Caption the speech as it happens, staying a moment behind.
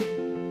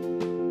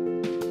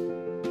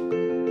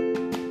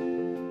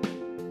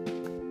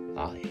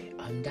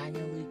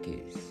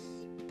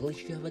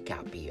you have a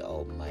copy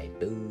of my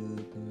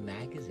book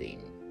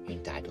magazine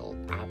entitled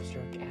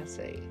Abstract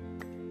Essay,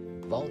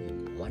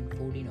 Volume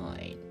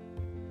 149,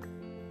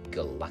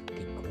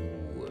 Galactic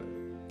War,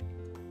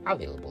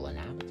 available on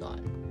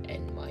Amazon,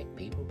 and my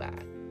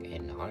paperback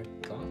and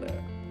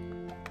hardcover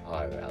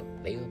are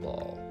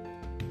available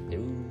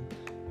through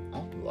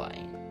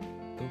online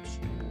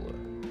bookstore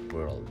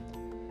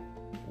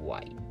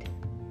worldwide.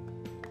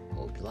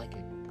 Hope you like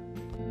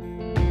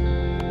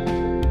it.